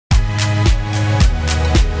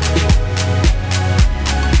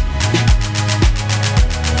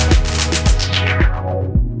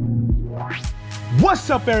What's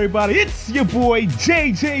up, everybody? It's your boy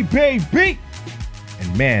JJ Baby.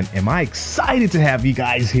 And man, am I excited to have you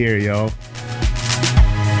guys here, yo.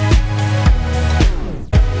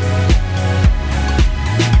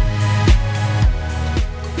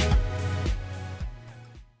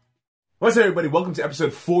 What's up, everybody? Welcome to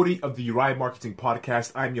episode 40 of the Uriah Marketing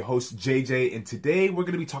Podcast. I'm your host, JJ, and today we're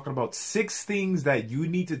going to be talking about 6 things that you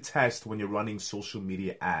need to test when you're running social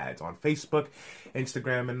media ads on Facebook,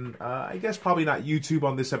 Instagram, and I guess probably not YouTube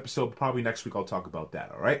on this episode, but probably next week I'll talk about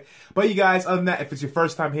that, all right? But you guys, other than that, if it's your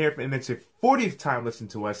first time here and it's your 40th time listening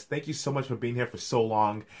to us, thank you so much for being here for so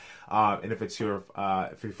long. And if it's your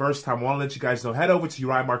first time, I want to let you guys know, head over to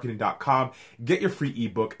uriahmarketing.com, get your free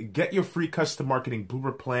ebook, get your free custom marketing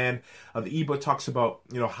blueprint plan. The ebook talks about,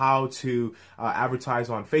 how to advertise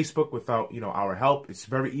on Facebook without, our help. It's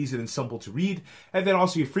very easy and simple to read. And then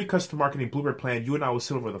also your free custom marketing blueprint plan. You and I will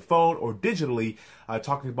sit over the phone or digitally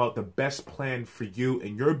talking about the best plan for you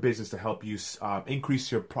and your business to help you increase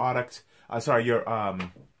your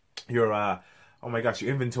your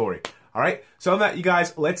inventory. All right, so on that, you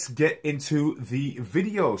guys, let's get into the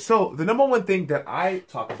video. So the number one thing that I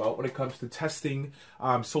talk about when it comes to testing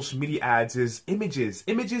social media ads is images.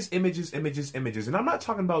 And I'm not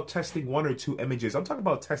talking about testing 1 or 2 images. I'm talking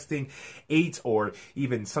about testing 8 or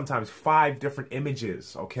even sometimes 5 different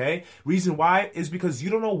images, okay? Reason why is because you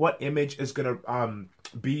don't know what image is going to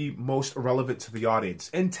be most relevant to the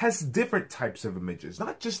audience, and test different types of images,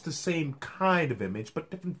 not just the same kind of image,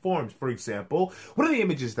 but different forms. For example, one of the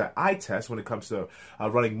images that I test when it comes to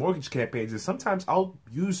running mortgage campaigns is sometimes I'll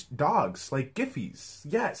use dogs, like Giphies.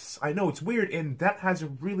 Yes, I know it's weird, and that has a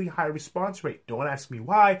really high response rate. Don't ask me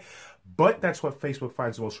why, but that's what Facebook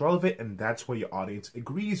finds most relevant, and that's what your audience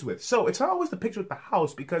agrees with. So it's not always the picture of the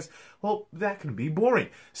house because, well, that can be boring.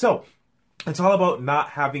 So it's all about not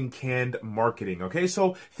having canned marketing, okay?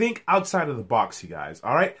 So think outside of the box, you guys,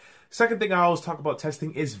 all right? Second thing I always talk about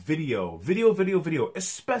testing is video. Video,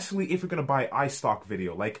 especially if you're going to buy iStock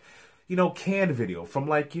video, like, canned video from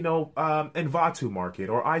like, Envato Market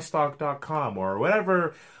or iStock.com or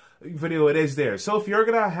whatever video it is there. So if you're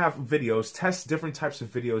going to have videos, test different types of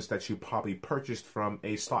videos that you probably purchased from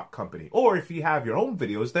a stock company. Or if you have your own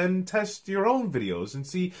videos, then test your own videos and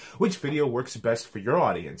see which video works best for your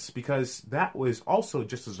audience, because that was also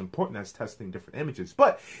just as important as testing different images.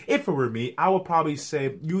 But if it were me, I would probably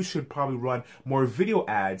say you should probably run more video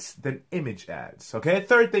ads than image ads, okay?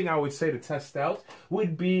 Third thing I would say to test out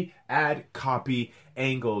would be ad copy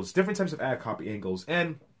angles, different types of ad copy angles.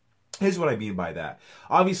 And here's what I mean by that.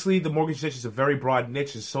 Obviously, the mortgage niche is a very broad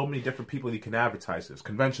niche. There's so many different people you can advertise. There's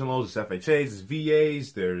conventionals, there's FHAs, there's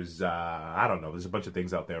VAs, there's, I don't know, there's a bunch of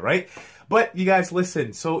things out there, right? But you guys,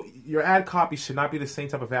 listen, so your ad copy should not be the same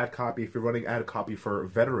type of ad copy if you're running ad copy for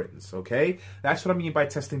veterans, okay? That's what I mean by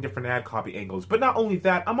testing different ad copy angles. But not only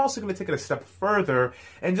that, I'm also going to take it a step further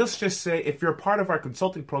and just say, if you're a part of our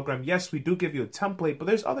consulting program, yes, we do give you a template, but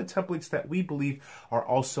there's other templates that we believe are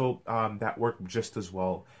also that work just as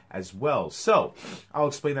well. So I'll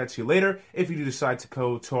explain that to you later if you do decide to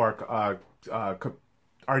go to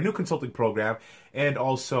our new consulting program, and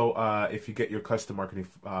also if you get your custom marketing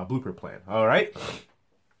blueprint plan. All right.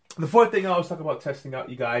 The fourth thing I always talk about testing out,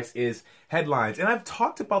 you guys, is headlines. And I've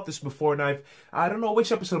talked about this before, and I don't know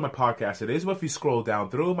which episode of my podcast it is, but if you scroll down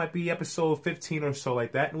through, it might be episode 15 or so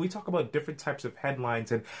like that. And we talk about different types of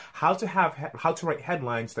headlines and how to write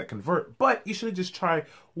headlines that convert. But you shouldn't just try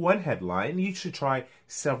one headline. You should try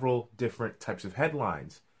several different types of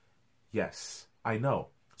headlines. Yes, I know.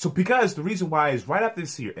 So because the reason why is right after they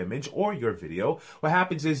see your image or your video, what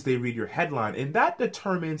happens is they read your headline, and that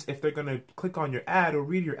determines if they're going to click on your ad or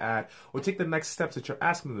read your ad or take the next steps that you're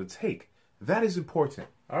asking them to take. That is important.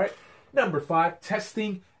 All right. Number 5,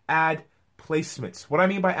 testing ad placements. What I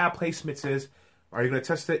mean by ad placements is, are you going to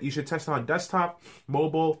test it? You should test it on desktop,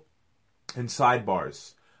 mobile, and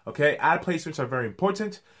sidebars. Okay. Ad placements are very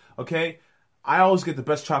important. Okay. I always get the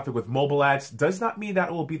best traffic with mobile ads. Does not mean that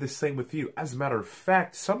it will be the same with you. As a matter of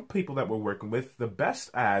fact, some people that we're working with, the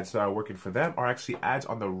best ads that are working for them are actually ads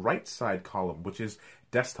on the right side column, which is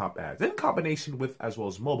desktop ads, in combination with as well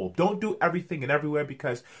as mobile. Don't do everything and everywhere,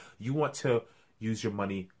 because you want to use your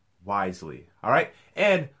money wisely. All right.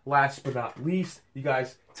 And last but not least, you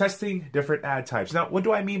guys, testing different ad types. Now, what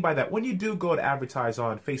do I mean by that? When you do go to advertise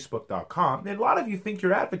on Facebook.com, and a lot of you think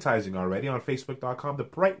you're advertising already on Facebook.com the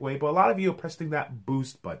right way, but a lot of you are pressing that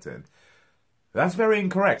boost button. That's very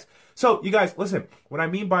incorrect. So, you guys, listen, what I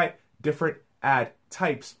mean by different ad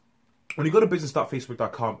types when you go to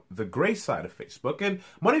business.facebook.com, the gray side of Facebook, and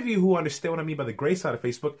many of you who understand what I mean by the gray side of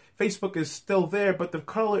Facebook, Facebook is still there, but the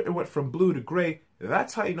color, it went from blue to gray.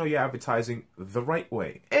 That's how you know you're advertising the right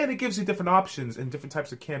way. And it gives you different options and different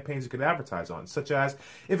types of campaigns you can advertise on, such as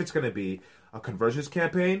if it's going to be a conversions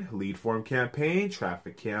campaign, lead form campaign,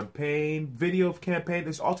 traffic campaign, video campaign.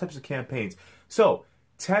 There's all types of campaigns. So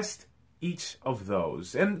test each of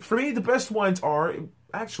those. And for me, the best ones are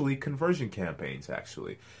actually conversion campaigns,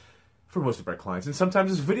 actually, for most of our clients. And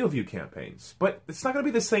sometimes it's video view campaigns. But it's not going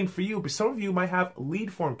to be the same for you, but some of you might have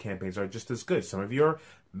lead form campaigns that are just as good. Some of you are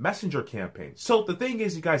messenger campaigns. So the thing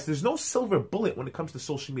is, you guys, there's no silver bullet when it comes to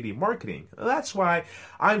social media marketing. That's why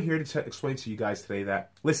I'm here to explain to you guys today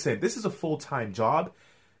that, listen, this is a full-time job.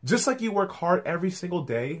 Just like you work hard every single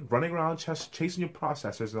day, running around chasing your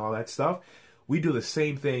processors and all that stuff, we do the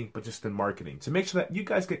same thing, but just in marketing, to make sure that you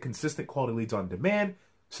guys get consistent quality leads on demand,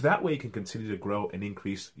 so that way you can continue to grow and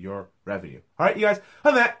increase your revenue. All right, you guys,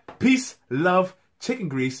 on that, peace, love, chicken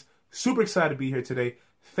grease. Super excited to be here today.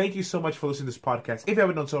 Thank you so much for listening to this podcast. If you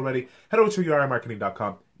haven't done so already, head over to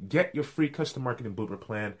urimarketing.com. Get your free custom marketing blueprint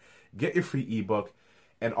plan. Get your free ebook.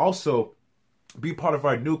 And also be part of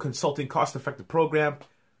our new consulting cost-effective program.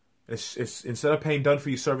 It's instead of paying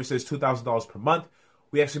done-for-you services $2,000 per month,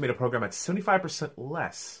 we actually made a program at 75%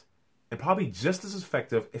 less and probably just as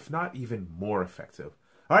effective, if not even more effective.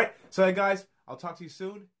 All right, so guys, I'll talk to you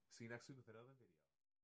soon. See you next week with another video.